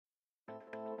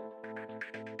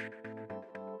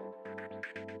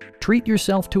Treat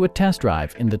yourself to a test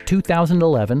drive in the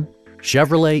 2011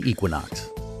 Chevrolet Equinox.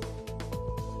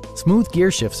 Smooth gear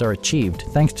shifts are achieved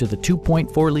thanks to the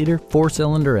 2.4-liter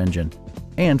four-cylinder engine.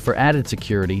 And for added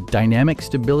security, dynamic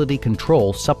stability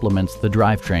control supplements the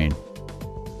drivetrain.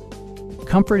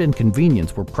 Comfort and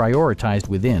convenience were prioritized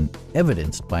within,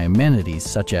 evidenced by amenities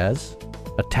such as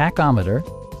a tachometer,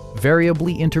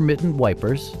 variably intermittent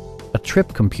wipers, a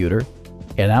trip computer,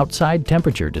 an outside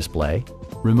temperature display,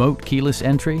 remote keyless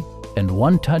entry, and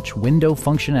one-touch window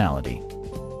functionality.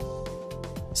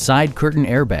 Side curtain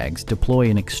airbags deploy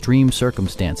in extreme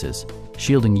circumstances,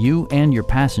 shielding you and your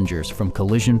passengers from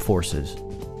collision forces.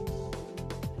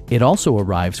 It also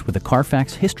arrives with a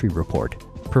Carfax history report,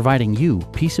 providing you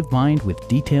peace of mind with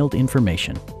detailed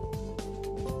information.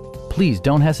 Please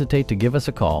don't hesitate to give us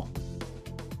a call.